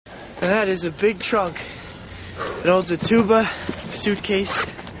That is a big trunk. It holds a tuba, a suitcase,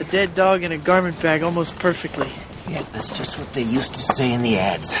 a dead dog, and a garment bag almost perfectly. Yeah, that's just what they used to say in the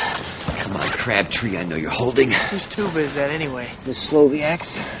ads. Come on, Crabtree, I know you're holding. Whose tuba is that anyway? Miss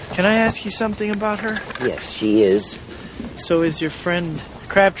Sloviak's? Can I ask you something about her? Yes, she is. So is your friend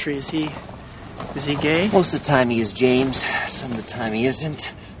Crabtree, is he gay? Most of the time he is, James. Some of the time he isn't.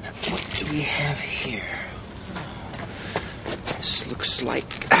 What do we have here? This looks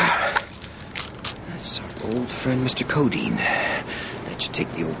like... that's our old friend, Mr. Codeine. That should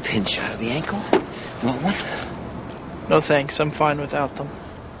take the old pinch out of the ankle. Want one? No thanks, I'm fine without them.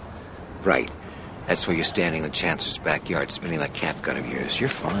 Right. That's where you're standing in the Chancellor's backyard spinning that cap gun of yours. You're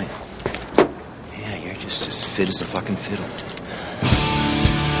fine. Yeah, you're just as fit as a fucking fiddle.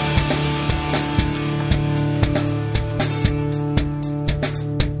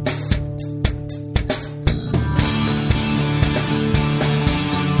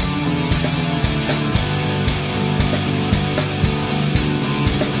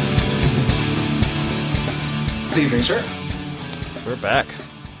 Good evening, sir. We're back.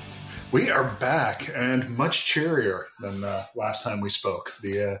 We are back and much cheerier than last time we spoke.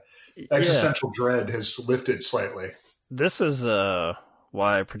 The existential dread has lifted slightly. This is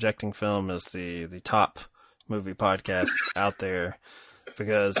why Projecting Film is the top movie podcast out there.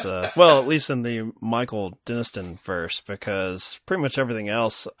 Because, well, at least in the Michael Deniston verse, because pretty much everything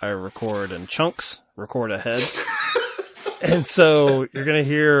else I record in chunks, record ahead. And so you're going to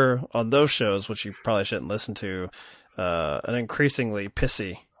hear on those shows, which you probably shouldn't listen to, an increasingly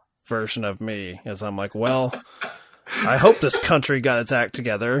pissy version of me as I'm like, well, I hope this country got its act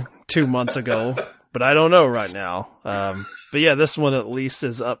together 2 months ago, but I don't know right now. But yeah, this one at least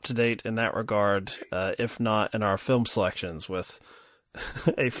is up to date in that regard, if not in our film selections with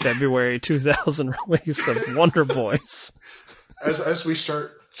a February 2000 release of Wonder Boys. As we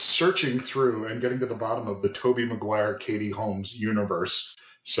start searching through and getting to the bottom of the Tobey Maguire, Katie Holmes universe.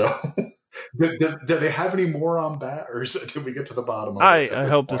 So, do they have any more on that, or did we get to the bottom of it? I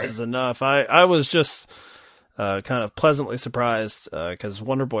hope this is enough. I was just kind of pleasantly surprised because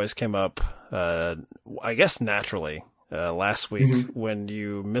Wonder Boys came up, I guess naturally, last week when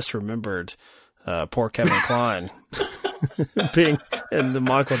you misremembered poor Kevin Kline being in the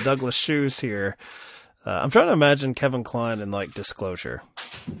Michael Douglas shoes here. I'm trying to imagine Kevin Kline in, like, Disclosure.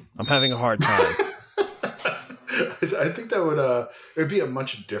 I'm having a hard time. I think that would it'd be a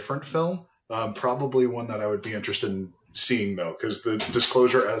much different film. Probably one that I would be interested in seeing, though, because the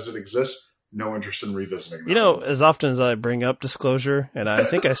Disclosure as it exists, no interest in revisiting that. You know, as often as I bring up Disclosure, and I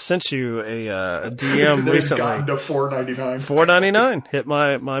think I sent you a DM recently. Gotten to $4.99. $4.99 hit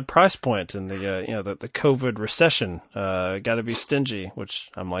my price point in the the COVID recession. Got to be stingy, which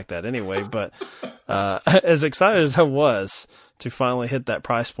I'm like that anyway. But as excited as I was to finally hit that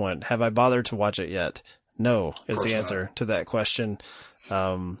price point, have I bothered to watch it yet? No, is the answer to that question.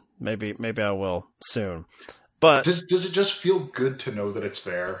 Maybe I will soon. But does it just feel good to know that it's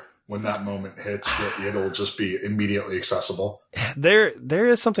there? When that moment hits, that it'll just be immediately accessible. There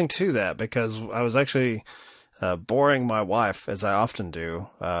is something to that, because I was actually boring my wife, as I often do.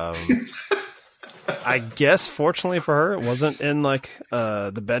 I guess, fortunately for her, it wasn't in like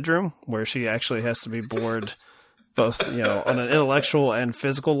the bedroom where she actually has to be bored, both on an intellectual and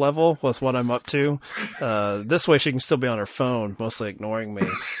physical level with what I'm up to. This way, she can still be on her phone, mostly ignoring me.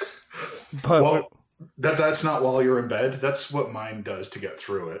 But. Well, that's not while you're in bed. That's what mine does to get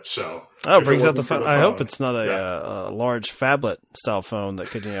through it. So it brings out the phone. I hope it's not a large phablet style phone that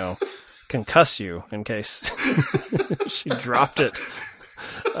could concuss you in case she dropped it.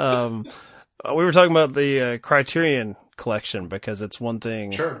 We were talking about the Criterion collection because it's one thing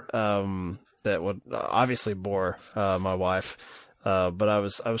that would obviously bore my wife. But I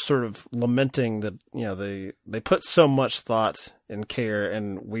was sort of lamenting that they put so much thought and care,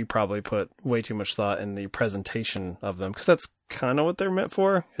 and we probably put way too much thought in the presentation of them, because that's kind of what they're meant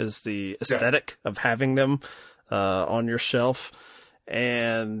for, is the aesthetic of having them on your shelf.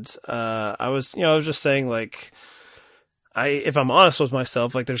 And I was just saying, like, if I'm honest with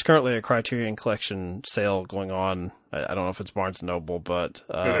myself, like, there's currently a Criterion Collection sale going on. I don't know if it's Barnes & Noble, but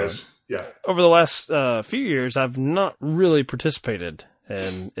it is. Yeah. Over the last few years, I've not really participated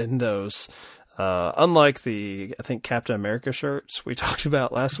in those. Unlike the, I think, Captain America shirts we talked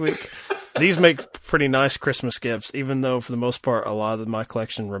about last week, these make pretty nice Christmas gifts, even though for the most part, a lot of my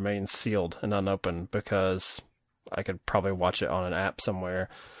collection remains sealed and unopened because I could probably watch it on an app somewhere.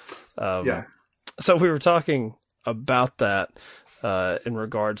 So we were talking about that in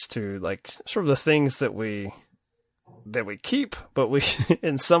regards to, like, sort of the things that we keep, but we,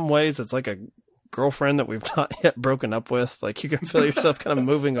 in some ways, it's like a girlfriend that we've not yet broken up with. Like, you can feel yourself kind of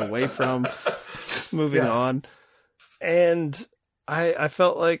moving away from, moving on. And I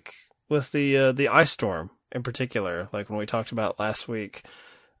felt like with the ice storm in particular, like when we talked about last week,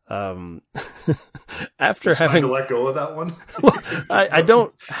 after having to let go of that one. I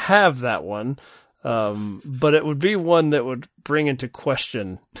don't have that one, but it would be one that would bring into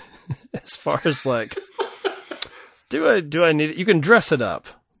question as far as like, do I need it? You can dress it up,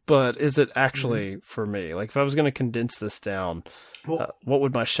 but is it actually for me? Like, if I was going to condense this down, what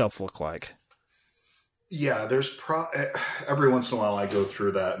would my shelf look like? Yeah, there's every once in a while I go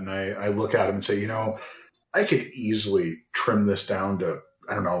through that and I look at them and say, I could easily trim this down to,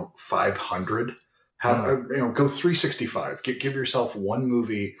 I don't know, 500. Go 365. Give yourself one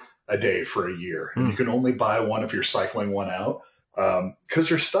movie a day for a year, and you can only buy one if you're cycling one out. Because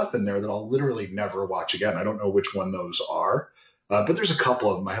there's stuff in there that I'll literally never watch again. I don't know which one those are, but there's a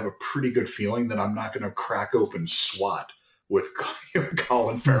couple of them. I have a pretty good feeling that I'm not going to crack open SWAT with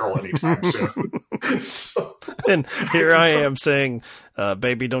Colin Farrell anytime soon. So, and here I am saying,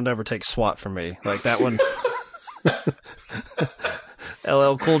 baby, don't ever take SWAT from me. Like that one.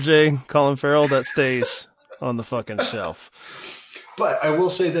 LL Cool J, Colin Farrell, that stays on the fucking shelf. But I will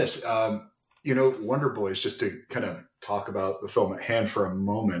say this, Wonder Boys, just to kind of talk about the film at hand for a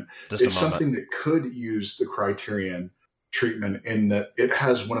moment, it's something that could use the Criterion treatment in that it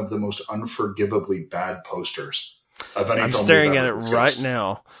has one of the most unforgivably bad posters of any film. I'm staring at it right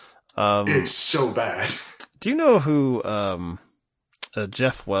now. It's so bad. Do you know who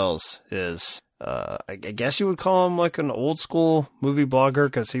Jeff Wells is? I guess you would call him like an old school movie blogger,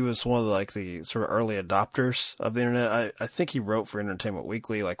 because he was one of the sort of early adopters of the internet. I think he wrote for Entertainment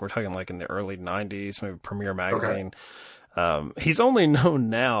Weekly, like we're talking like in the early 90s, maybe Premiere Magazine. Okay. He's only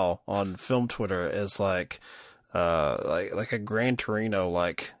known now on film Twitter as like a Gran Torino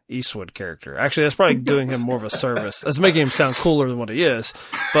like Eastwood character. Actually, that's probably doing him more of a service. That's making him sound cooler than what he is.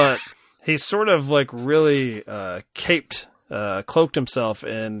 But he's sort of like really cloaked himself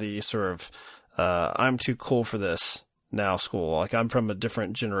in the sort of I'm too cool for this now school. Like, I'm from a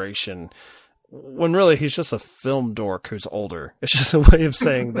different generation, when really he's just a film dork who's older. It's just a way of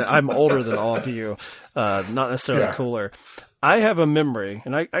saying that I'm older than all of you, not necessarily cooler. I have a memory,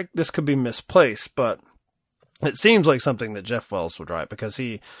 and I this could be misplaced, but it seems like something that Jeff Wells would write, because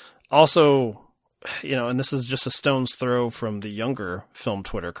he also, and this is just a stone's throw from the younger film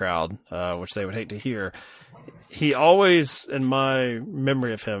Twitter crowd, which they would hate to hear. He always, in my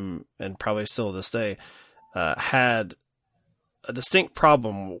memory of him, and probably still to this day, had a distinct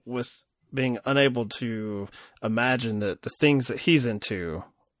problem with being unable to imagine that the things that he's into,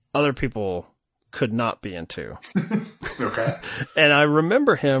 other people could not be into. Okay. And I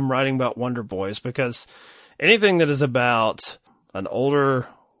remember him writing about Wonder Boys, because anything that is about an older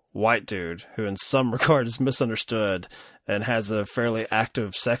white dude who in some regard is misunderstood and has a fairly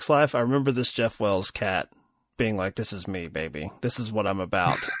active sex life, I remember this Jeff Wells cat being like, this is me, baby. This is what I'm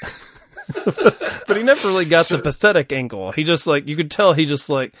about. But he never really got the pathetic angle. He just you could tell he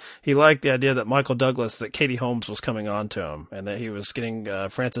liked the idea that Michael Douglas, that Katie Holmes was coming on to him, and that he was getting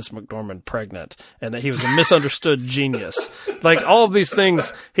Frances McDormand pregnant, and that he was a misunderstood genius. Like, all of these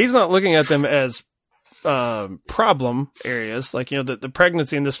things, he's not looking at them as problem areas. Like, the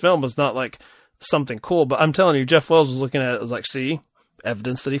pregnancy in this film was not like something cool, but I'm telling you, Jeff Wells was looking at it as like, see,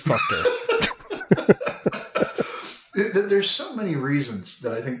 evidence that he fucked her. There's so many reasons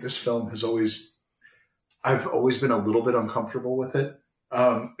that I think this film I've always been a little bit uncomfortable with it.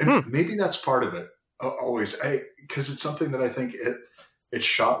 And maybe that's part of it. Because it's something that I think it's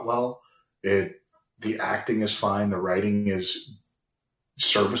shot well. The acting is fine. The writing is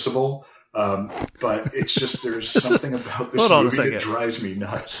serviceable. But it's just, there's something about this movie that drives me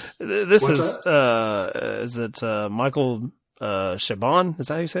nuts. This is it Michael Chabon? Is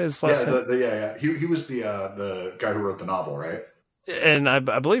that how you say his last name? Yeah. He was the guy who wrote the novel, right? And I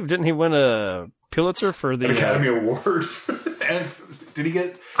believe, didn't he win a Pulitzer for the Academy Award? And did he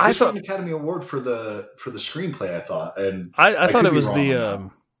get? I thought an Academy Award for the screenplay. I thought, and I thought it was the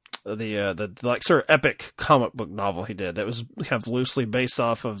like sort of epic comic book novel he did that was kind of loosely based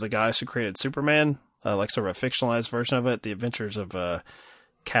off of the guys who created Superman, like sort of a fictionalized version of it, The Adventures of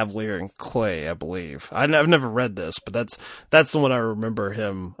Cavalier and Clay, I believe. I've never read this, but that's the one I remember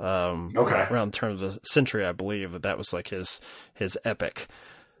him around the turn of the century, I believe. That was like his epic.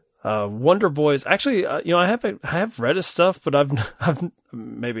 Wonder Boys. Actually, I have read his stuff, but I've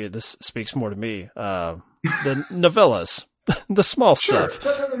maybe this speaks more to me. The novellas. the small Sure.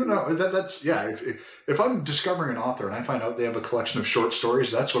 stuff. No. That's yeah. If I'm discovering an author and I find out they have a collection of short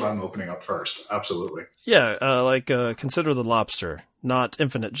stories, that's what I'm opening up first. Absolutely. Yeah, Consider the Lobster, not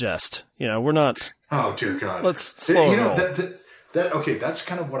Infinite Jest. We're not. Oh dear God. Let's slow roll. Okay, that's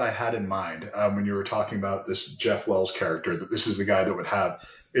kind of what I had in mind when you were talking about this Jeff Wells character, that this is the guy that would have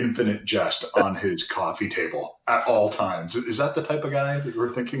Infinite Jest on his coffee table at all times. Is that the type of guy that you were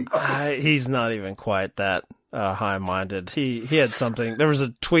thinking of? He's not even quite that high-minded. He had something. There was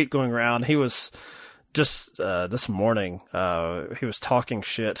a tweet going around. He was just this morning. He was talking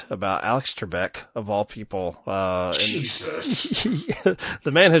shit about Alex Trebek, of all people. Jesus.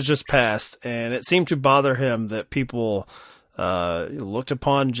 The man has just passed, and it seemed to bother him that people looked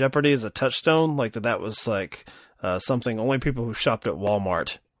upon Jeopardy as a touchstone, like that was like something only people who shopped at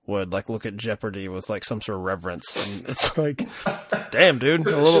Walmart would like look at Jeopardy with like some sort of reverence. And it's like, damn, dude,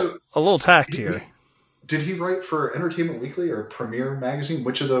 a little tact here. Did he write for Entertainment Weekly or Premiere Magazine?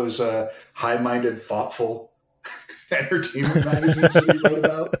 Which of those high-minded, thoughtful entertainment magazines did he write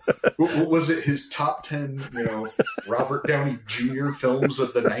about? Was it his top 10, Robert Downey Jr. films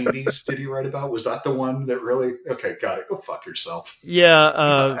of the 90s did he write about? Was that the one that really... Okay, got it. Go fuck yourself. Yeah.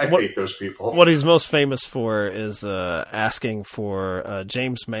 I hate those people. What he's most famous for is asking for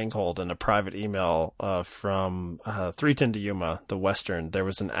James Mangold in a private email from 310 to Yuma, the Western. There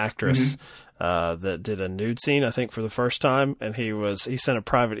was an actress... that did a nude scene, I think, for the first time, and he sent a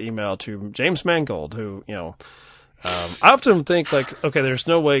private email to James Mangold, who, I often think like, okay, there's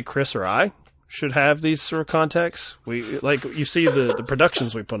no way Chris or I should have these sort of contexts. We like you see the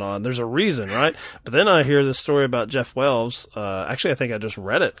productions we put on. There's a reason, right? But then I hear this story about Jeff Wells. Actually, I think I just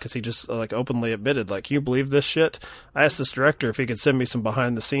read it because he just like openly admitted, like, can you believe this shit? I asked this director if he could send me some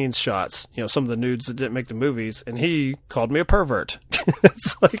behind the scenes shots, some of the nudes that didn't make the movies, and he called me a pervert.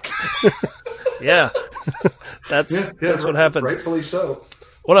 It's like, yeah, that's what happens. Rightfully so.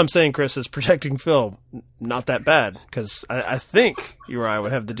 What I'm saying, Chris, is projecting film, not that bad, because I think you or I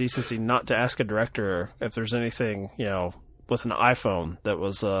would have the decency not to ask a director if there's anything, with an iPhone that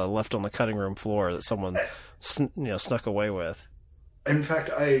was left on the cutting room floor that someone, snuck away with. In fact,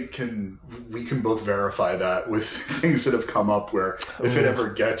 we can both verify that with things that have come up where if it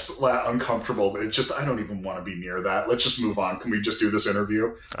ever gets uncomfortable, I don't even want to be near that. Let's just move on. Can we just do this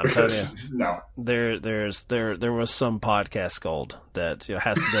interview? I'm telling you, no. There was some podcast gold that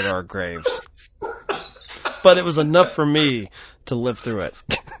has to go to our graves, but it was enough for me to live through it.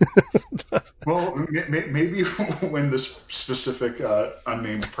 Well, maybe when this specific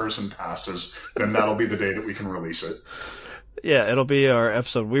unnamed person passes, then that'll be the day that we can release it. Yeah, it'll be our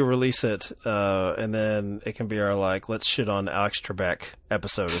episode. We release it, and then it can be our, let's shit on Alex Trebek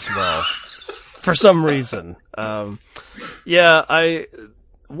episode as well. For some reason. Wonder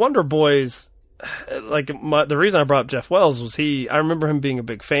Boys, the reason I brought up Jeff Wells was I remember him being a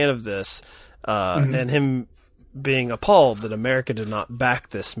big fan of this, and him being appalled that America did not back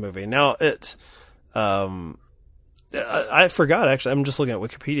this movie. Now, I forgot, actually, I'm just looking at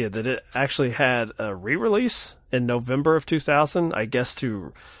Wikipedia, that it actually had a re-release in November of 2000, I guess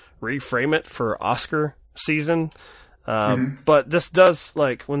to reframe it for Oscar season. But this does,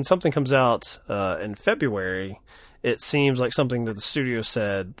 when something comes out in February, it seems like something that the studio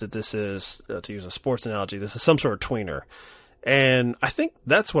said that this is, to use a sports analogy, this is some sort of tweener. And I think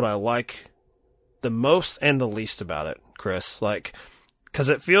that's what I like the most and the least about it, Chris. Because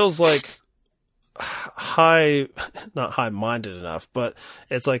it feels like not high-minded enough, but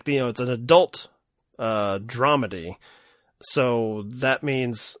it's like, it's an adult dramedy, so that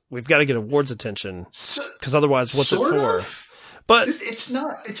means we've got to get awards attention, because otherwise what's it for? But it's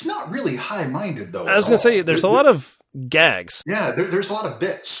not really high-minded, though. I was gonna say there's a lot of gags. Yeah, there's a lot of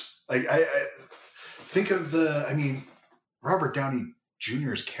bits. I think of Robert Downey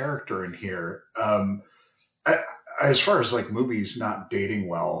Jr.'s character in here. As far as movies not dating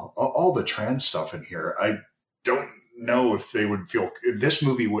well, all the trans stuff in here, I don't know if they would feel this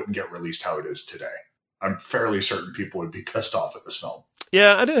movie wouldn't get released how it is today. I'm fairly certain people would be pissed off at this film.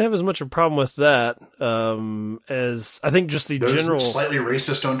 Yeah, I didn't have as much of a problem with that as I think just there's general slightly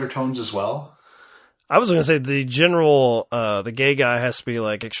racist undertones as well. I was going to say the general the gay guy has to be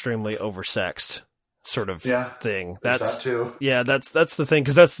extremely oversexed sort of thing. That's that too. Yeah, that's the thing,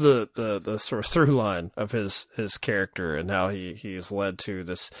 because that's the sort of through line of his character and how he's led to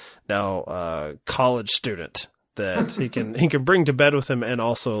this now college student that he can bring to bed with him, and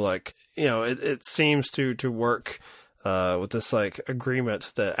also it seems to work with this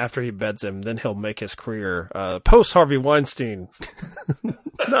agreement that after he beds him, then he'll make his career post Harvey Weinstein.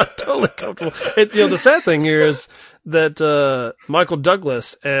 Not totally comfortable. The sad thing here is that Michael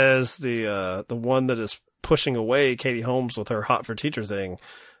Douglas as the one that is pushing away Katie Holmes with her hot for teacher thing.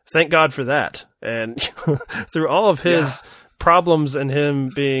 Thank God for that. And through all of his problems and him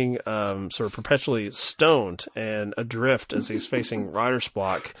being sort of perpetually stoned and adrift as he's facing writer's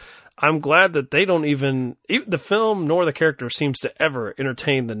block, I'm glad that they don't even the film nor the character seems to ever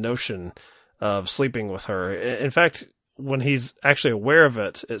entertain the notion of sleeping with her. In fact, when he's actually aware of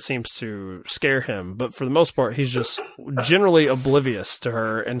it, it seems to scare him. But for the most part, he's just generally oblivious to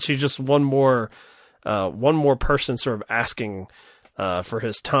her, and she's just one more person sort of asking for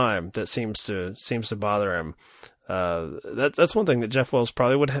his time that seems to bother him. That's one thing that Jeff Wells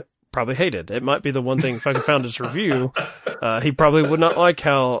probably hated. It might be the one thing, if I found his review, he probably would not like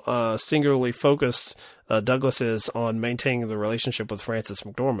how singularly focused Douglas is on maintaining the relationship with Frances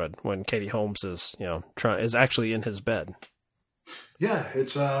McDormand when Katie Holmes is is actually in his bed. Yeah,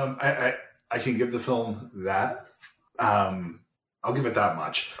 it's I can give the film that. I'll give it that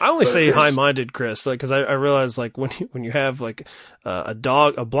much. I only say high-minded, Chris, because I realize when you have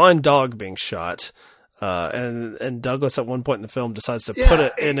a blind dog being shot. And Douglas at one point in the film decides to put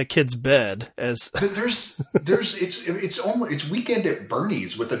it in a kid's bed as it's Weekend at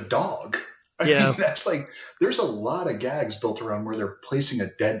Bernie's with a dog. I mean, that's there's a lot of gags built around where they're placing a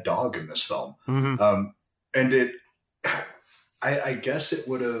dead dog in this film. Mm-hmm. And I guess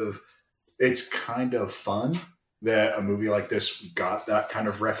it's kind of fun that a movie like this got that kind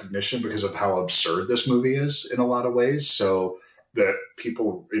of recognition because of how absurd this movie is in a lot of ways. So that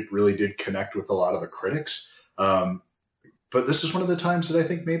it really did connect with a lot of the critics. But this is one of the times that I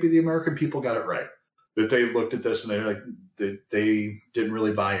think maybe the American people got it right. That they looked at this and they didn't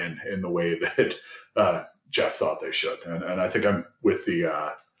really buy in the way that Jeff thought they should. And I think I'm with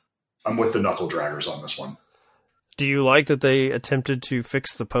the knuckle draggers on this one. Do you like that they attempted to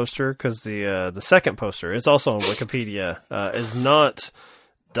fix the poster? Because the second poster, it's also on Wikipedia, is not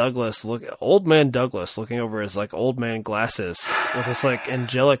old man Douglas looking over his old man glasses with this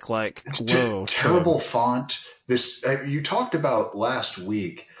angelic glow. Terrible font. This you talked about last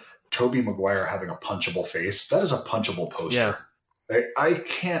week. Tobey Maguire having a punchable face. That is a punchable poster. Yeah. I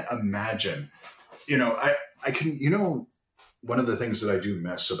can't imagine. I can. One of the things that I do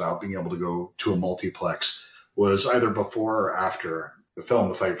miss about being able to go to a multiplex was either before or after the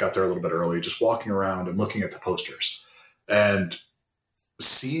film. If I got there a little bit early, just walking around and looking at the posters and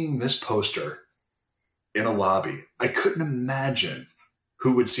seeing this poster in a lobby, I couldn't imagine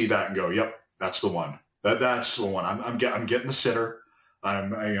who would see that and go, "Yep, that's the one. That's the one. I'm getting the sitter.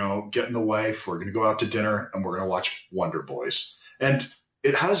 I'm getting the wife. We're gonna go out to dinner and we're gonna watch Wonder Boys." And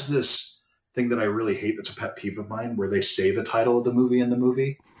it has this thing that I really hate. That's a pet peeve of mine, where they say the title of the movie in the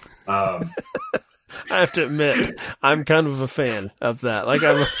movie. I have to admit, I'm kind of a fan of that.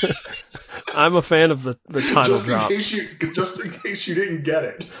 I'm a fan of the title drop. Just in case you didn't get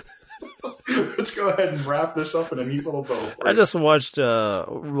it. Let's go ahead and wrap this up in a neat little bow. I just watched,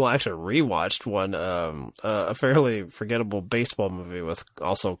 rewatched one, a fairly forgettable baseball movie with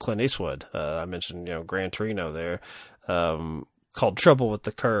also Clint Eastwood. I mentioned, Gran Torino there, called Trouble with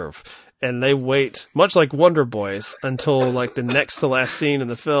the Curve. And they wait, much like Wonder Boys, until the next to last scene in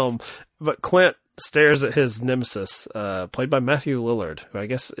the film. But Clint stares at his nemesis, played by Matthew Lillard, who I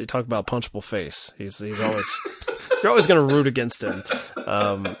guess you talk about punchable face. He's always you're always going to root against him.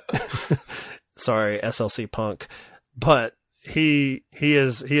 Sorry, SLC Punk, but he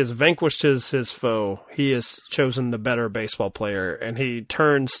has vanquished his foe. He has chosen the better baseball player, and he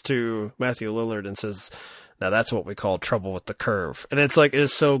turns to Matthew Lillard and says, "Now that's what we call trouble with the curve." And it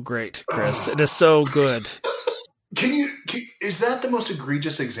is so great, Chris. It is so good. Is that the most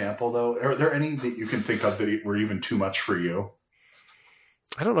egregious example, though? Are there any that you can think of that were even too much for you?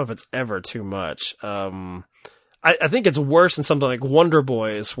 I don't know if it's ever too much. I think it's worse in something like Wonder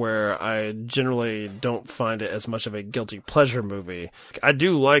Boys, where I generally don't find it as much of a guilty pleasure movie. I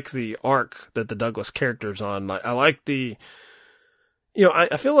do like the arc that the Douglas character's on. I like the...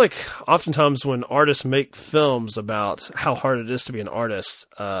 I feel like oftentimes when artists make films about how hard it is to be an artist,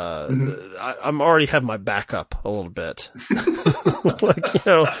 I'm already have my back up a little bit.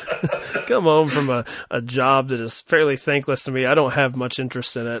 Come home from a job that is fairly thankless to me. I don't have much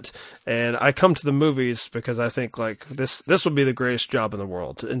interest in it. And I come to the movies because I think this would be the greatest job in the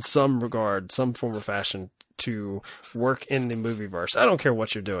world in some regard, some form or fashion, to work in the movieverse. I don't care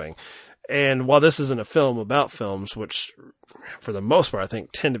what you're doing. And while this isn't a film about films, which for the most part I think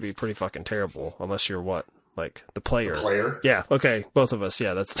tend to be pretty fucking terrible, unless you're the player. The player? Yeah, okay, both of us.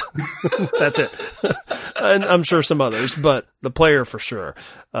 Yeah, that's that's it. And I'm sure some others, but the player for sure.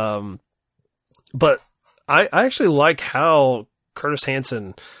 But I actually like how Curtis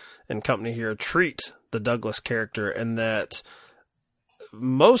Hanson and company here treat the Douglas character, and that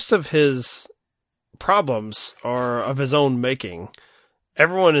most of his problems are of his own making.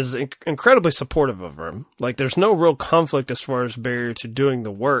 Everyone is incredibly supportive of him. Like, there's no real conflict as far as barrier to doing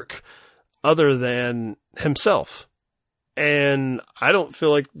the work other than himself. And I don't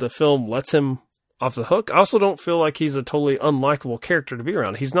feel like the film lets him off the hook. I also don't feel like he's a totally unlikable character to be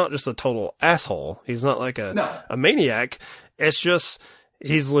around. He's not just a total asshole. He's not like a maniac. It's just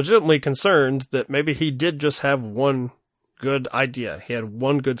he's legitimately concerned that maybe he did just have one good idea. He had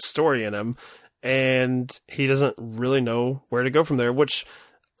one good story in him, and he doesn't really know where to go from there, which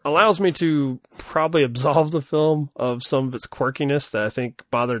allows me to probably absolve the film of some of its quirkiness that I think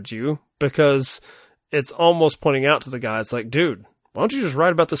bothered you, because it's almost pointing out to the guy, it's like, dude, why don't you just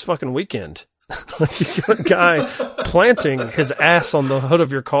write about this fucking weekend? Like, you got a guy planting his ass on the hood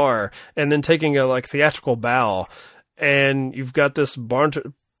of your car and then taking a like theatrical bow, and you've got this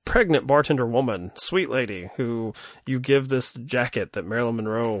pregnant bartender woman, sweet lady, who you give this jacket that Marilyn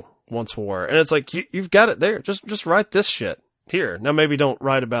Monroe once wore, and it's like you've got it there. Just write this shit here. Now, maybe don't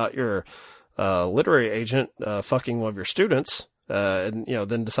write about your literary agent fucking one of your students, and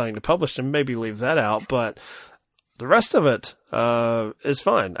then deciding to publish them. Maybe leave that out, but the rest of it is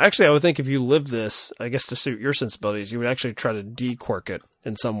fine. Actually, I would think if you lived this, I guess to suit your sensibilities, you would actually try to de-quirk it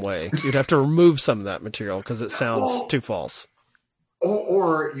in some way. You'd have to remove some of that material because it sounds too false.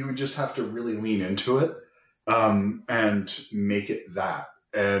 Or you would just have to really lean into it and make it that,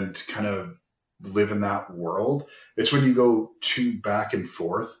 and kind of live in that world. It's when you go too back and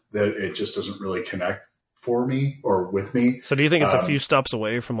forth that it just doesn't really connect for me or with me. So do you think it's a few stops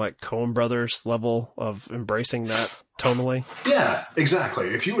away from like Coen Brothers level of embracing that tonally? Yeah, exactly.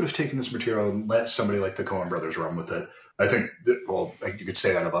 If you would have taken this material and let somebody like the Coen Brothers run with it, I think that, well, you could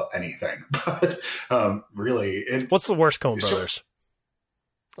say that about anything, but really. What's the worst Coen Brothers?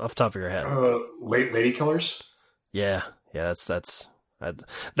 Off the top of your head. Lady Killers? Yeah, that's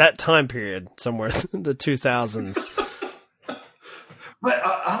that time period, somewhere in the 2000s. But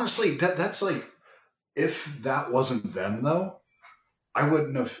honestly, that's like, if that wasn't them though, I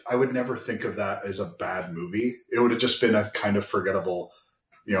would never think of that as a bad movie. It would have just been a kind of forgettable,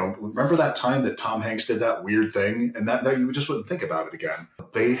 remember that time that Tom Hanks did that weird thing, and that you just wouldn't think about it again.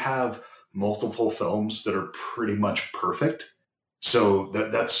 They have multiple films that are pretty much perfect. So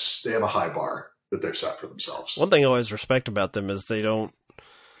they have a high bar that they've set for themselves. One thing I always respect about them is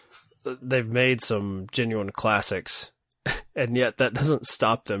they've made some genuine classics, and yet that doesn't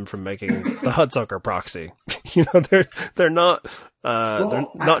stop them from making the Hudsucker Proxy. They're not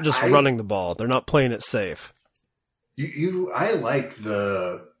just running the ball. They're not playing it safe. I like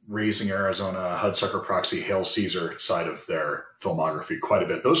the Raising Arizona, Hudsucker Proxy, Hail Caesar side of their filmography quite a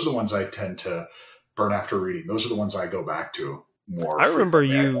bit. Those are the ones I tend to burn after reading. Those are the ones I go back to more. I remember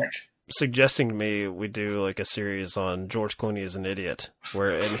you suggesting to me we do like a series on George Clooney as an idiot,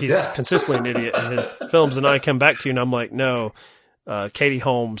 and he's consistently an idiot in his films, and I come back to you and I'm like, no, Katie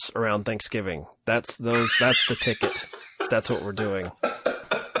Holmes around Thanksgiving. That's the ticket. That's what we're doing.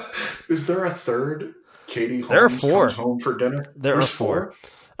 Is there a third Katie Holmes there are 4. Comes home for dinner? There's 4.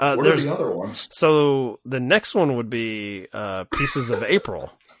 What are the other ones? So the next one would be Pieces of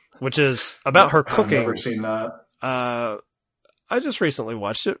April, which is about her cooking. I've never seen that. I just recently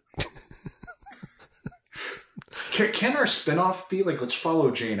watched it. Can our spinoff be like, let's follow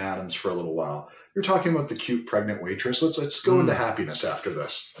Jane Addams for a little while? You're talking about the cute pregnant waitress. Let's go into Happiness after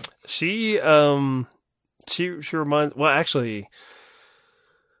this. She reminds. Well, actually,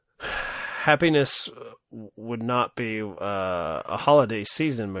 Happiness would not be a holiday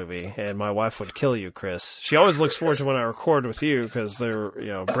season movie, and my wife would kill you, Chris. She always looks forward to when I record with you because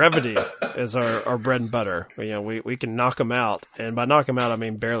brevity is our bread and butter. We can knock them out, and by knock them out, I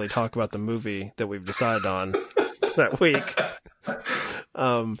mean barely talk about the movie that we've decided on that week.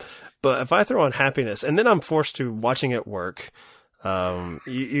 But if I throw on Happiness, and then I'm forced to watching at work.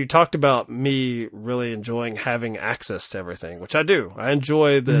 You talked about me really enjoying having access to everything, which I do. I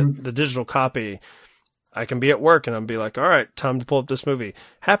enjoy the digital copy. I can be at work and I'll be like, all right, time to pull up this movie.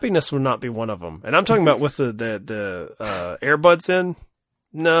 Happiness would not be one of them. And I'm talking about with the earbuds in.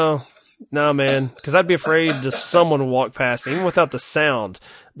 No, man. Because I'd be afraid just someone would walk past, even without the sound.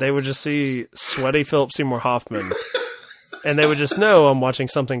 They would just see sweaty Philip Seymour Hoffman. And they would just know I'm watching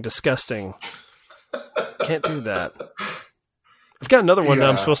something disgusting. Can't do that. I've got another one that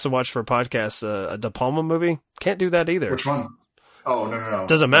I'm supposed to watch for a podcast, a De Palma movie. Can't do that either. Which one? Oh, no.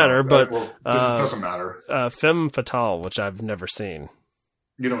 Doesn't matter, but... it doesn't matter. Femme Fatale, which I've never seen.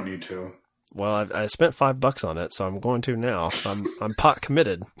 You don't need to. Well, I spent $5 on it, so I'm going to now. I'm pot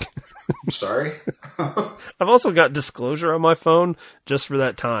committed. I'm sorry? I've also got Disclosure on my phone just for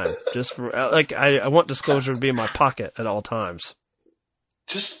that time. Just for I want Disclosure to be in my pocket at all times.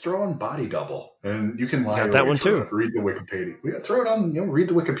 just throw on Body Double, and you can lie. Got that one too. Read the Wikipedia. Throw it on. Read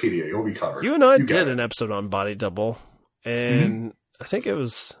the Wikipedia. You'll be covered. You and I did an episode on Body Double, and I think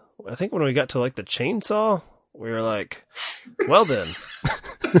when we got to like the chainsaw, we were like, "Well then,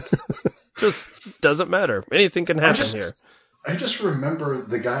 just doesn't matter. Anything can happen here." I just remember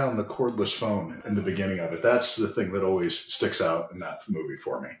the guy on the cordless phone in the beginning of it. That's the thing that always sticks out in that movie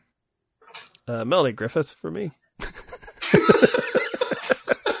for me. Melanie Griffith for me.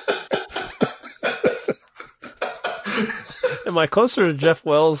 Am I closer to Jeff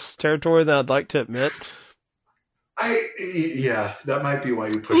Wells territory than I'd like to admit? Yeah, that might be why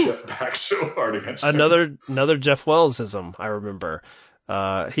you push it back so hard against him. Another Jeff Wellsism, I remember.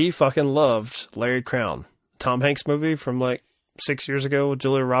 He fucking loved Larry Crown. Tom Hanks movie from like 6 years ago with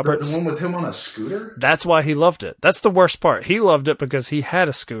Julia Roberts. The one with him on a scooter? That's why he loved it. That's the worst part. He loved it because he had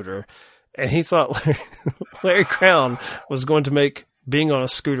a scooter, and he thought Larry Crown was going to make being on a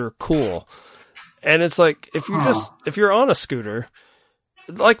scooter cool. And it's like, if you're on a scooter,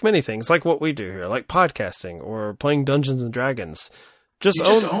 like many things, like what we do here, like podcasting or playing Dungeons and Dragons, just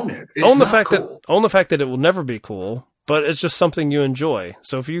own it. Own the fact that it will never be cool, but it's just something you enjoy.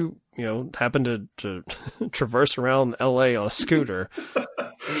 So if you happen to traverse around LA on a scooter,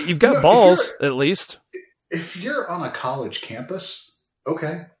 you've got balls at least. If you're on a college campus,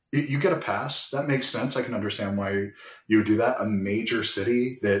 okay, you get a pass. That makes sense. I can understand why you would do that. A major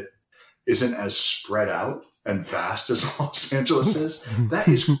city that isn't as spread out and vast as Los Angeles is, that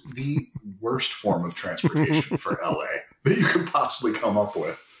is the worst form of transportation for LA that you could possibly come up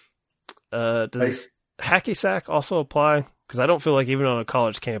with. Does hacky sack also apply? Because I don't feel like even on a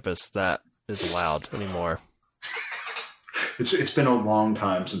college campus that is allowed anymore. It's been a long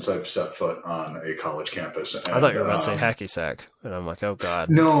time since I've set foot on a college campus. And, I thought you were about to say hacky sack, and I'm like, oh god.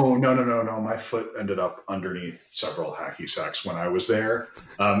 No. My foot ended up underneath several hacky sacks when I was there,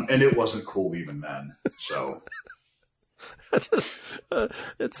 and it wasn't cool even then. So,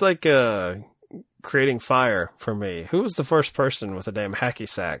 it's like creating fire for me. Who was the first person with a damn hacky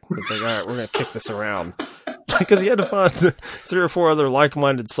sack? It's like, all right, we're gonna kick this around, because you had to find 3 or 4 other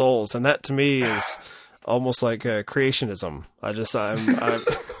like-minded souls, and that to me is almost like creationism.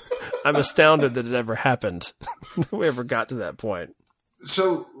 I'm astounded that it ever happened. That we ever got to that point.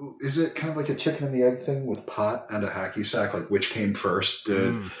 So is it kind of like a chicken and the egg thing with pot and a hacky sack? Like which came first?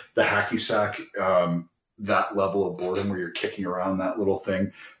 Did the hacky sack, that level of boredom where you're kicking around that little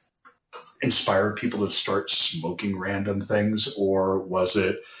thing, inspire people to start smoking random things? Or was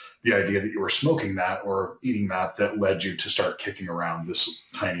it the idea that you were smoking that or eating that led you to start kicking around this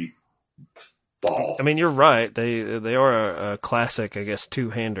tiny ball? I mean, you're right. They are a classic, I guess,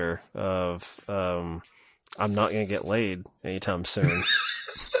 two-hander of I'm not going to get laid anytime soon.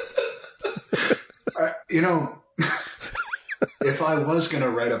 If I was going to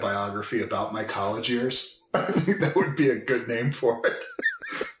write a biography about my college years, I think that would be a good name for it.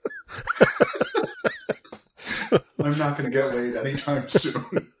 I'm not going to get laid anytime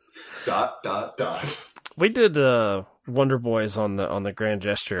soon. ... We did Wonder Boys on the Grand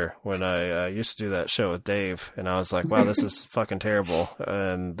Gesture when I used to do that show with Dave, and I was like, wow, this is fucking terrible.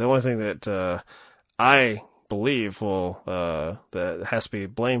 And the only thing that I believe that has to be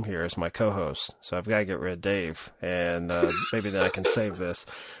blamed here is my co-host. So I've got to get rid of Dave, and maybe then I can save this.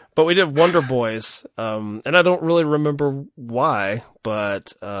 But we did Wonder Boys, and I don't really remember why,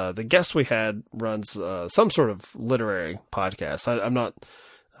 but the guest we had runs some sort of literary podcast. I'm not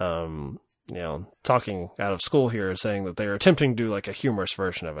talking out of school here, saying that they're attempting to do like a humorous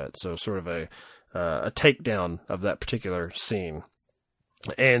version of it. So sort of a takedown of that particular scene.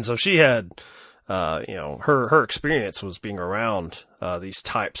 And so she had, her experience was being around these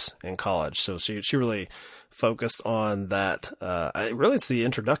types in college. So she really focused on that. Really, it's the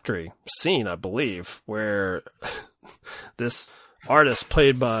introductory scene, I believe, where this artist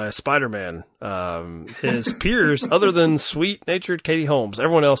played by Spider-Man, his peers, other than sweet-natured Katie Holmes,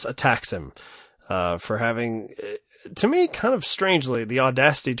 everyone else attacks him for having, to me, kind of strangely, the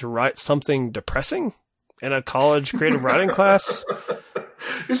audacity to write something depressing in a college creative writing class.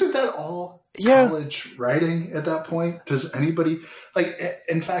 Isn't that all college writing at that point? Does anybody,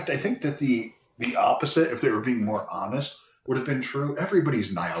 in fact, I think that the opposite, if they were being more honest, would have been true.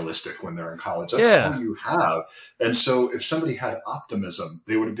 Everybody's nihilistic when they're in college. That's all you have. And so if somebody had optimism,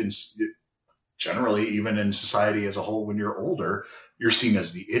 they would have been, generally, even in society as a whole, when you're older, you're seen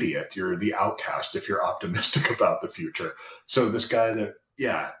as the idiot. You're the outcast if you're optimistic about the future. So this guy that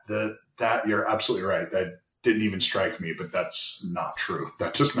you're absolutely right. That didn't even strike me, but that's not true.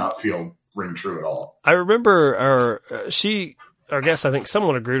 That does not ring true at all. I remember our guest, I think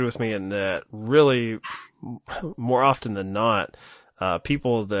someone agreed with me in that really, more often than not,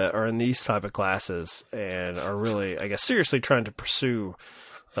 people that are in these type of classes and are really, I guess, seriously trying to pursue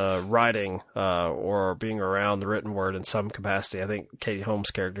writing or being around the written word in some capacity. I think Katie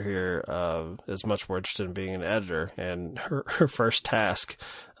Holmes' character here is much more interested in being an editor, and her first task,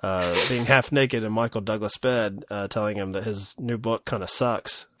 being half naked in Michael Douglas' bed, telling him that his new book kind of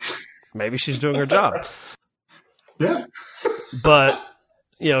sucks. Maybe she's doing her job. Yeah. But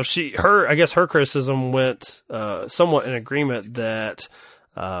I guess her criticism went somewhat in agreement that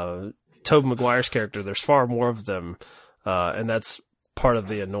Tobey Maguire's character, there's far more of them, and that's part of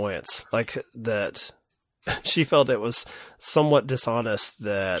the annoyance. Like, that she felt it was somewhat dishonest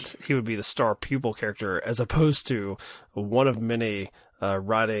that he would be the star pupil character as opposed to one of many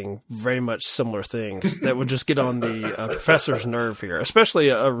writing very much similar things that would just get on the professor's nerve here, especially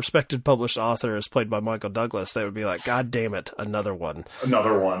a respected published author as played by Michael Douglas. They would be like, God damn it, another one.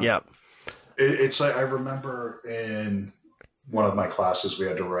 Yeah. Yep. It's like, I remember in one of my classes, we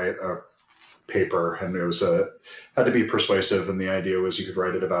had to write a paper, and it was had to be persuasive, and the idea was you could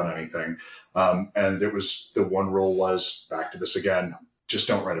write it about anything. And it was, the one rule was, back to this again, just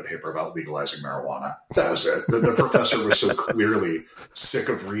don't write a paper about legalizing marijuana. That was it. The professor was so clearly sick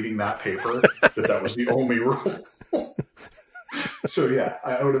of reading that paper that was the only rule. So yeah,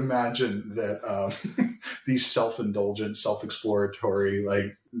 I would imagine that these self-indulgent, self-exploratory,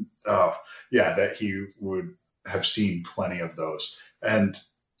 that he would have seen plenty of those. And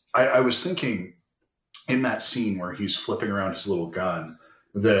I was thinking in that scene where he's flipping around his little gun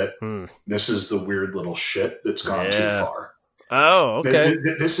that this is the weird little shit that's gone too far. Oh, okay.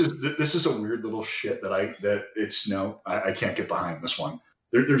 This is a weird little shit that I can't get behind this one.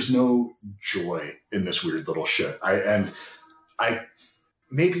 There's no joy in this weird little shit.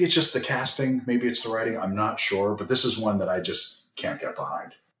 Maybe it's just the casting, maybe it's the writing, I'm not sure, but this is one that I just can't get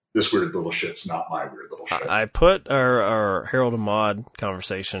behind. This weird little shit's not my weird little shit. I put our Harold and Maude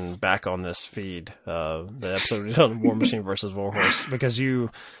conversation back on this feed, the episode we did on War Machine versus Warhorse, because you're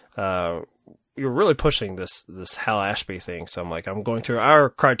really pushing this Hal Ashby thing. So I'm like, I'm going to our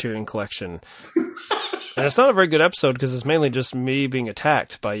Criterion collection. And it's not a very good episode because it's mainly just me being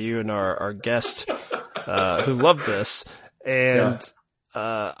attacked by you and our guest who loved this. And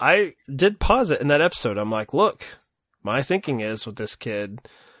I did pause it in that episode. I'm like, look, my thinking is with this kid,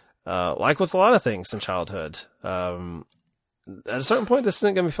 like with a lot of things in childhood, at a certain point, this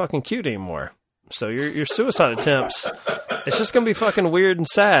isn't going to be fucking cute anymore. So your suicide attempts, it's just going to be fucking weird and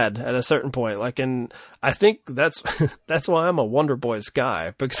sad at a certain point. Like, and I think that's why I'm a Wonder Boys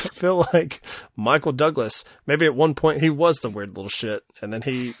guy, because I feel like Michael Douglas, maybe at one point he was the weird little shit. And then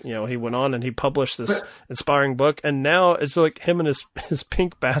he went on and he published this inspiring book. And now it's like him in his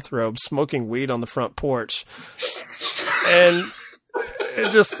pink bathrobe smoking weed on the front porch. And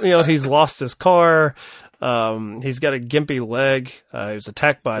it just, he's lost his car. He's got a gimpy leg. He was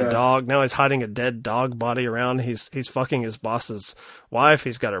attacked by a dog. Now he's hiding a dead dog body around. He's fucking his boss's wife.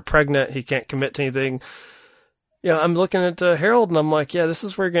 He's got her pregnant. He can't commit to anything. Yeah, I'm looking at Harold and I'm like, yeah, this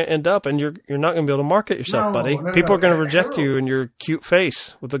is where you're going to end up, and you're not going to be able to market yourself, buddy. People are going to reject you and your cute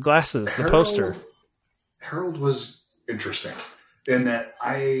face with the glasses, the poster. Harold was interesting in that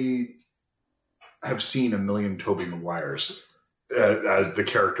I have seen a million Tobey Maguires as the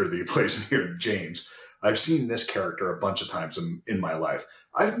character that he plays here, James. I've seen this character a bunch of times in my life.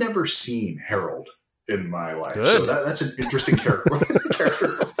 I've never seen Harold in my life. Good. So that's an interesting character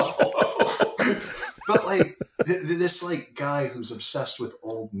to follow. But like this guy who's obsessed with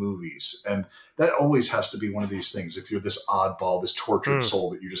old movies, and that always has to be one of these things. If you're this oddball, this tortured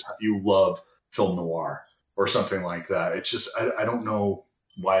soul that you love film noir or something like that. It's just I don't know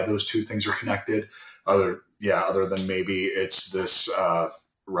why those two things are connected. Other than maybe it's this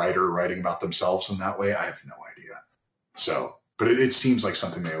writer writing about themselves in that way. I have no idea. So, but it seems like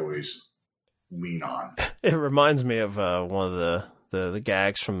something they always lean on. It reminds me of one of the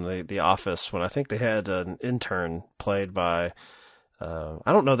gags from the Office when I think they had an intern played by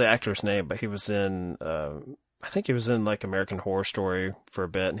I don't know the actor's name, but he was in I think he was in like American Horror Story for a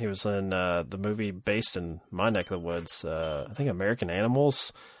bit, and he was in the movie based in my neck of the woods, I think American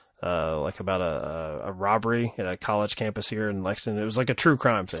Animals. Like about a robbery at a college campus here in Lexington. It was like a true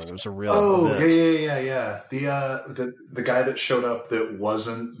crime thing. It was a real event. Yeah. The guy that showed up that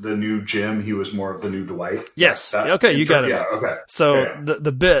wasn't the new Jim, he was more of the new Dwight. Yes. Okay, you got it. Yeah, okay. So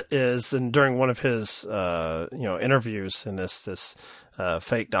the bit is, and during one of his interviews in this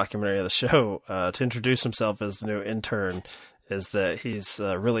fake documentary of the show, to introduce himself as the new intern, is that he's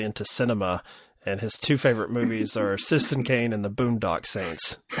really into cinema. And his two favorite movies are Citizen Kane and The Boondock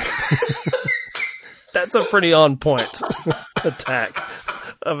Saints. That's a pretty on point attack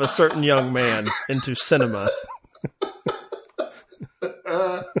of a certain young man into cinema.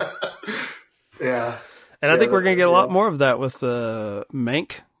 I think we're going to get a lot more of that with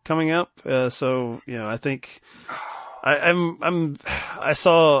Mank coming up. So, I think I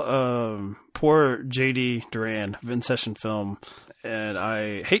saw poor JD Duran of In Session Film, and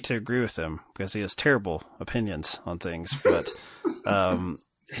I hate to agree with him because he has terrible opinions on things, but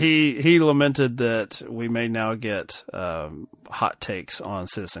he lamented that we may now get hot takes on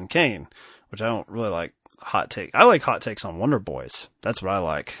Citizen Kane, which I don't really like. I like hot takes on Wonder Boys. That's what I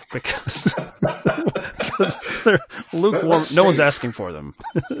like because they're lukewarm. No one's asking for them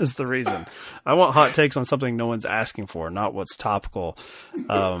is the reason. I want hot takes on something no one's asking for, not what's topical.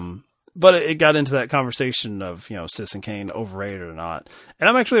 But it got into that conversation of, Citizen Kane overrated or not. And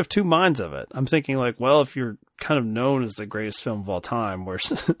I'm actually of two minds of it. I'm thinking like, well, if you're kind of known as the greatest film of all time, where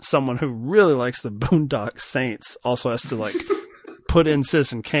someone who really likes the Boondock Saints also has to like put in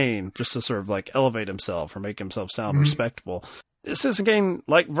Citizen Kane just to sort of like elevate himself or make himself sound respectable. Citizen Kane,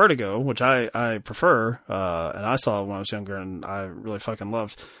 like Vertigo, which I prefer, and I saw when I was younger and I really fucking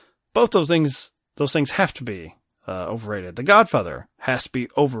loved. Both those things have to be overrated. The Godfather has to be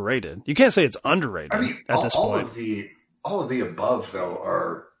overrated. You can't say it's underrated at this point. All of the above, though,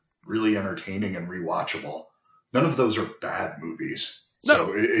 are really entertaining and rewatchable. None of those are bad movies,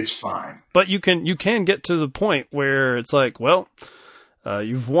 so it's fine. But you can get to the point where it's like, well,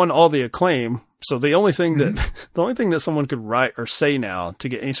 you've won all the acclaim, so the only thing that someone could write or say now to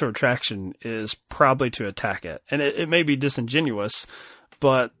get any sort of traction is probably to attack it, and it may be disingenuous.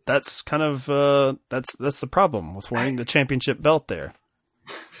 But that's kind of that's the problem with wearing the championship belt there.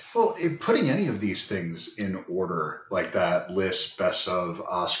 Well, putting any of these things in order like that, list, best of,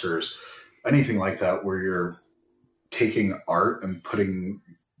 Oscars, anything like that, where you're taking art and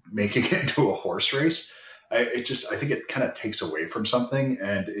making it into a horse race, I think it kind of takes away from something,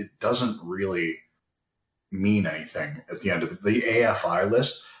 and it doesn't really mean anything at the end of the AFI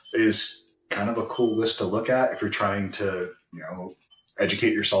list. Is kind of a cool list to look at if you're trying to,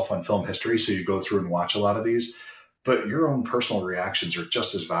 educate yourself on film history, so you go through and watch a lot of these, but your own personal reactions are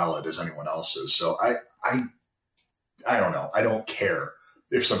just as valid as anyone else's. So I don't know. I don't care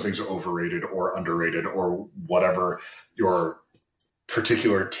if something's overrated or underrated or whatever your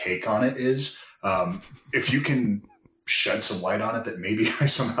particular take on it is. If you can shed some light on it that maybe I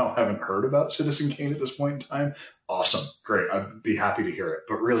somehow haven't heard about Citizen Kane at this point in time, awesome, great. I'd be happy to hear it.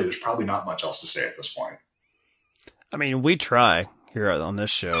 But really, there's probably not much else to say at this point. I mean, we try here on this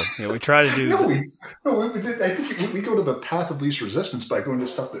show. We try to do. I think we go to the path of least resistance by going to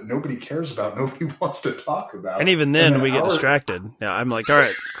stuff that nobody cares about, nobody wants to talk about. And even then we get distracted. Yeah, I'm like, all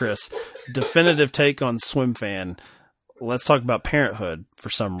right, Chris, definitive take on Swim Fan. Let's talk about Parenthood for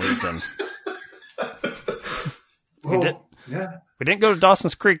some reason. We didn't go to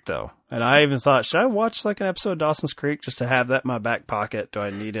Dawson's Creek though, and I even thought, should I watch like an episode of Dawson's Creek just to have that in my back pocket? Do I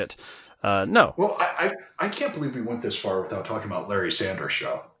need it? No. Well, I can't believe we went this far without talking about Larry Sanders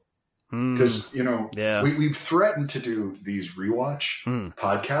Show. Because, we've threatened to do these rewatch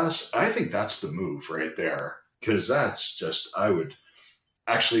podcasts. I think that's the move right there. Because that's just, I would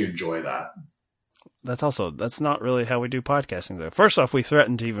actually enjoy that. That's not really how we do podcasting, though. First off, we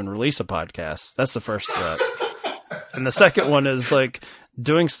threatened to even release a podcast. That's the first threat. And the second one is like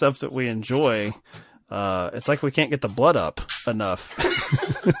doing stuff that we enjoy. It's like we can't get the blood up enough.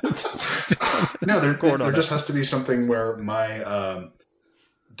 No, there just has to be something where my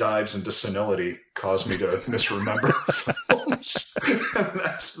dives into senility cause me to misremember films. And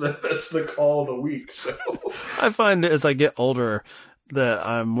that's the call of the week. So I find as I get older that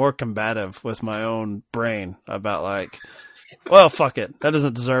I'm more combative with my own brain about like, well, fuck it. That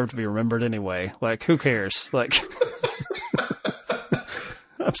doesn't deserve to be remembered anyway. Like, who cares? Like,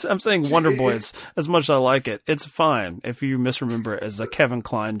 I'm saying Wonder Boys, as much as I like it, it's fine if you misremember it as a Kevin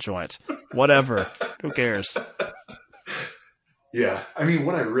Kline joint. Whatever. Who cares? Yeah. I mean,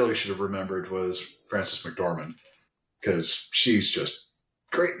 what I really should have remembered was Frances McDormand, because she's just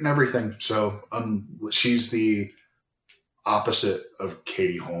great in everything. So she's the opposite of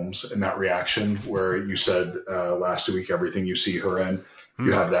Katie Holmes in that reaction where you said last week, everything you see her in,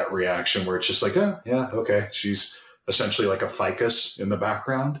 you have that reaction where it's just like, yeah, okay. She's essentially like a ficus in the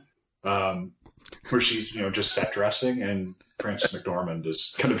background, where she's, just set dressing, and Frances McDormand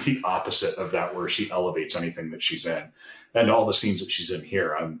is kind of the opposite of that, where she elevates anything that she's in, and all the scenes that she's in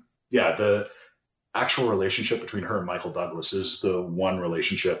here. The actual relationship between her and Michael Douglas is the one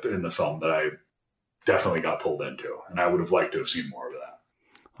relationship in the film that I definitely got pulled into, and I would have liked to have seen more of that.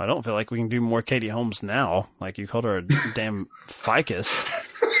 I don't feel like we can do more Katie Holmes now. Like, you called her a damn ficus.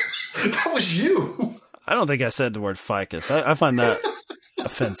 That was you. I don't think I said the word ficus. I find that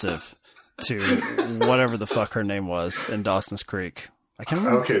offensive to whatever the fuck her name was in Dawson's Creek. I can't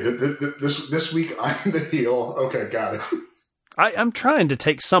remember. Okay, this week I'm the heel. Okay, got it. I'm trying to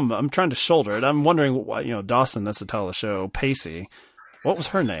take some. I'm trying to shoulder it. I'm wondering why, Dawson, that's the title of the show. Pacey. What was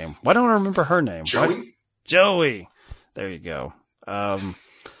her name? Why don't I remember her name? Joey? Joey. There you go. I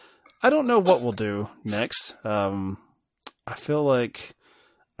don't know what we'll do next. I feel like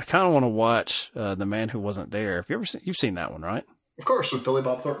I kind of want to watch The Man Who Wasn't There. You've seen that one, right? Of course, with Billy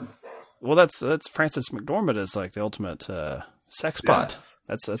Bob Thornton. Well, that's Frances McDormand is like the ultimate sex bot. Yeah.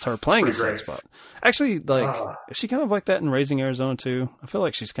 That's her playing a sex bot. Actually, is she kind of like that in Raising Arizona too? I feel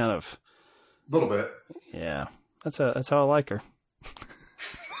like she's kind of a little bit. Yeah, that's how I like her.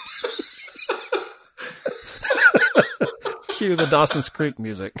 Cue the Dawson's Creek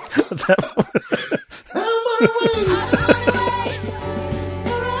music.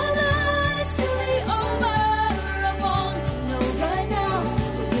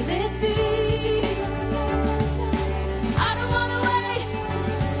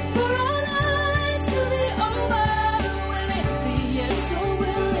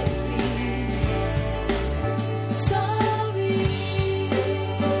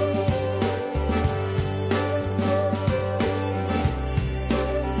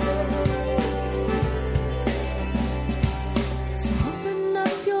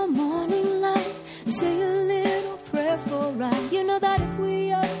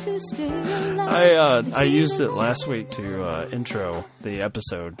 I used it last week to intro the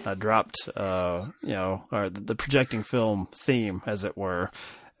episode. I dropped, the projecting film theme, as it were,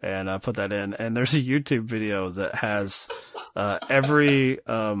 and I put that in. And there's a YouTube video that has every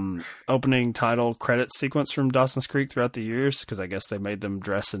opening title credit sequence from Dawson's Creek throughout the years, because I guess they made them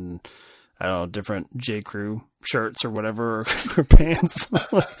dress in, I don't know, different J. Crew shirts or whatever, or pants.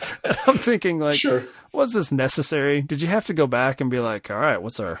 And I'm thinking, like, sure. Was this necessary? Did you have to go back and be like, all right,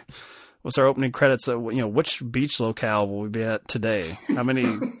 what's our opening credits? Which beach locale will we be at today? How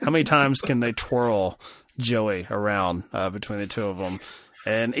many times can they twirl Joey around between the two of them?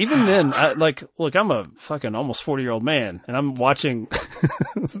 And even then, I'm a fucking almost 40-year-old man, and I'm watching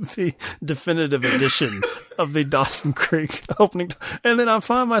the definitive edition of the Dawson Creek opening, and then I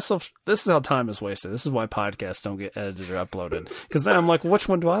find myself, this is how time is wasted. This is why podcasts don't get edited or uploaded, because then I'm like, which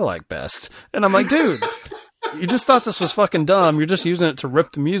one do I like best? And I'm like, dude, you just thought this was fucking dumb. You're just using it to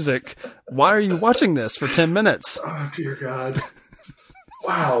rip the music. Why are you watching this for 10 minutes? Oh, dear God.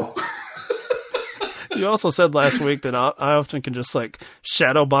 Wow. You also said last week that I often can just like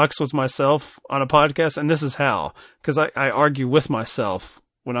shadow box with myself on a podcast, and this is how, because I argue with myself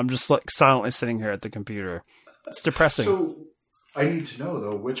when I'm just like silently sitting here at the computer. It's depressing. So I need to know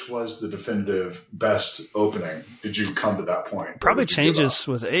though, which was the definitive best opening? Did you come to that point? Probably changes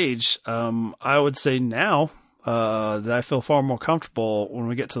with age. I would say now that I feel far more comfortable when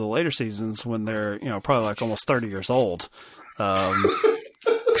we get to the later seasons when they're probably like almost 30 years old.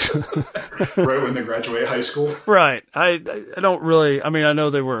 Right when they graduate high school? Right. I don't really, I know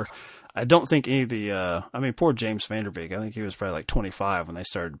they were, I don't think any of the, poor James Vanderbeek, I think he was probably like 25 when they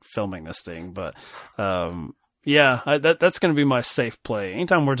started filming this thing, but, that's going to be my safe play.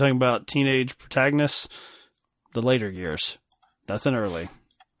 Anytime we're talking about teenage protagonists, the later years, nothing early.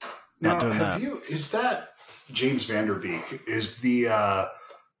 Not doing that. Is that James Vanderbeek? Is the,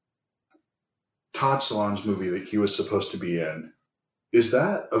 Todd Solondz movie that he was supposed to be in, is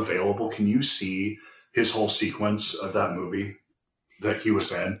that available? Can you see his whole sequence of that movie that he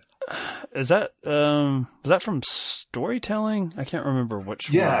was in? Is that was that from Storytelling? I can't remember which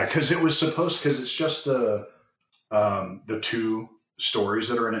one. Yeah, because it was supposed, because it's just the two stories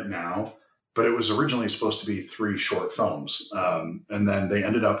that are in it now, but it was originally supposed to be 3 short films, and then they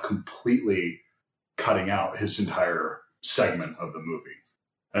ended up completely cutting out his entire segment of the movie.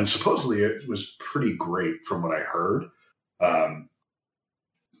 And supposedly it was pretty great from what I heard.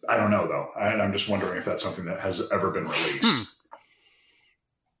 I don't know, though. I'm just wondering if that's something that has ever been released.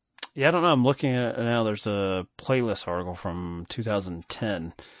 Yeah, I don't know. I'm looking at it now. There's a playlist article from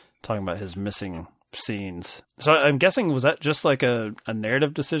 2010 talking about his missing scenes. So I'm guessing, was that just like a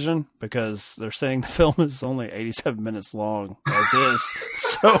narrative decision? Because they're saying the film is only 87 minutes long as is.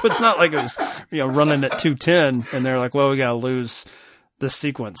 So it's not like it was, running at 210 and they're like, well, we got to lose this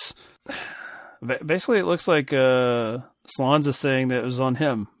sequence. Basically, it looks like Solondz is saying that it was on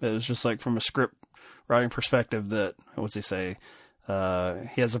him. It was just like from a script writing perspective that, what's he say?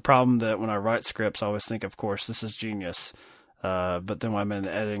 He has a problem that when I write scripts, I always think, of course, this is genius. But then when I'm in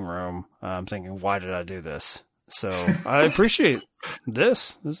the editing room, I'm thinking, why did I do this? So I appreciate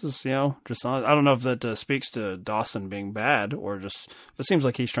this. This is, just, I don't know if that speaks to Dawson being bad or just, it seems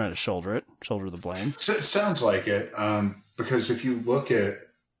like he's trying to shoulder the blame. It sounds like it. Because if you look at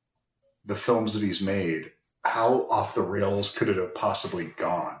the films that he's made, how off the rails could it have possibly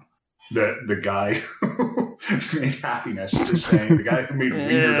gone? That the guy who made Happiness is saying, the guy who made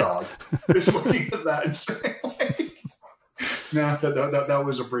Wiener Dog is looking at that and saying, like, no, that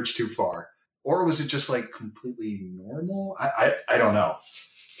was a bridge too far. Or was it just like completely normal? I don't know.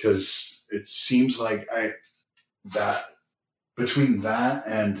 Because it seems like that between that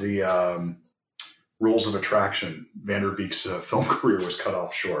and the Rules of Attraction, Van Der Beek's film career was cut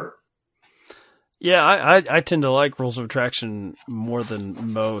off short. Yeah, I tend to like Rules of Attraction more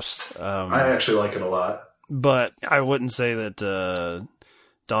than most. I actually like it a lot. But I wouldn't say that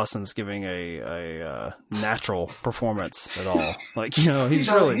Dawson's giving a natural performance at all. Like, you know, he's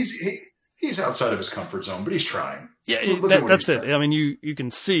outside of his comfort zone, but he's trying. Yeah, that's it. I mean, you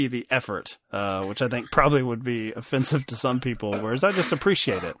can see the effort, which I think probably would be offensive to some people, whereas I just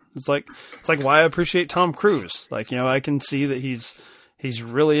appreciate it. It's like why I appreciate Tom Cruise. Like, you know, I can see that he's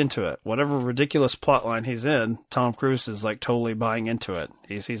really into it. Whatever ridiculous plotline he's in, Tom Cruise is like totally buying into it.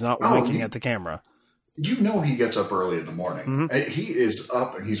 He's not winking at the camera. You know, he gets up early in the morning. Mm-hmm. He is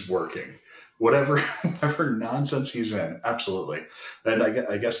up and he's working. Whatever nonsense he's in, absolutely. And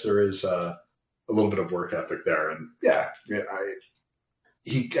I guess there is a little bit of work ethic there. And I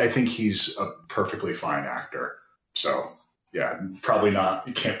think he's a perfectly fine actor. So yeah, probably not.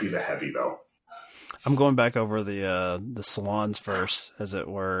 It can't be the heavy though. I'm going back over the salons first, as it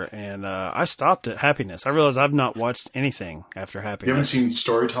were, and I stopped at Happiness. I realized I've not watched anything after Happiness. You haven't seen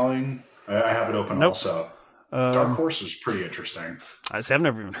Storytelling? I have it open. Nope. Also. Dark Horse is pretty interesting. I've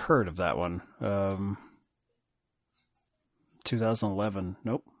never even heard of that one. 2011.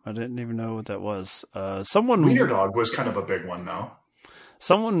 Nope, I didn't even know what that was. Wiener Dog was kind of a big one, though.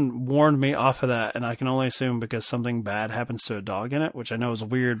 Someone warned me off of that, and I can only assume because something bad happens to a dog in it, which I know is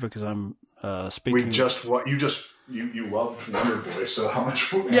weird because I'm speaking. You loved Wonder Boy, so how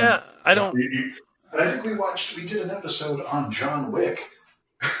much? Yeah, I don't. And I think we did an episode on John Wick.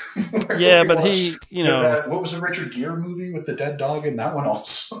 Yeah, but he, you know, what was the Richard Gere movie with the dead dog in that one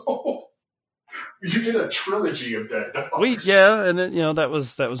also? You did a trilogy of dead dogs. And it, you know, that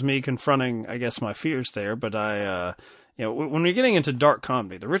was me confronting, I guess, my fears there. But you know, when we're getting into dark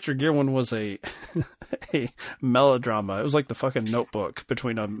comedy, the Richard Gere one was a melodrama. It was like the fucking Notebook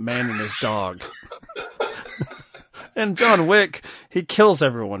between a man and his dog. And John Wick, he kills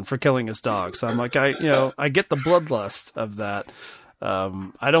everyone for killing his dog. So I'm like, I get the bloodlust of that.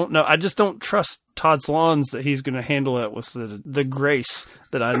 I don't know. I just don't trust Todd Solondz that he's going to handle it with the grace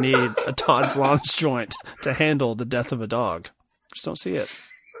that I need a Todd Solondz joint to handle the death of a dog. Just don't see it.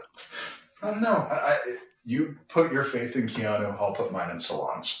 I don't know. You put your faith in Keanu, I'll put mine in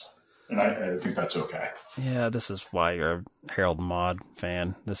Solondz. And I think that's okay. Yeah, this is why you're a Harold Maude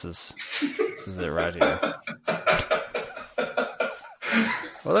fan. This is it right here.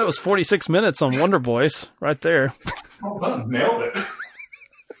 Well, that was 46 minutes on Wonder Boys right there. Well done. Nailed it.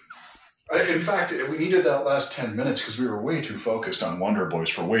 In fact, we needed that last 10 minutes because we were way too focused on Wonder Boys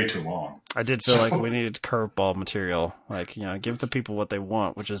for way too long. I did feel like we needed curveball material. Like, you know, give the people what they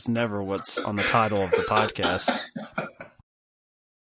want, which is never what's on the title of the podcast.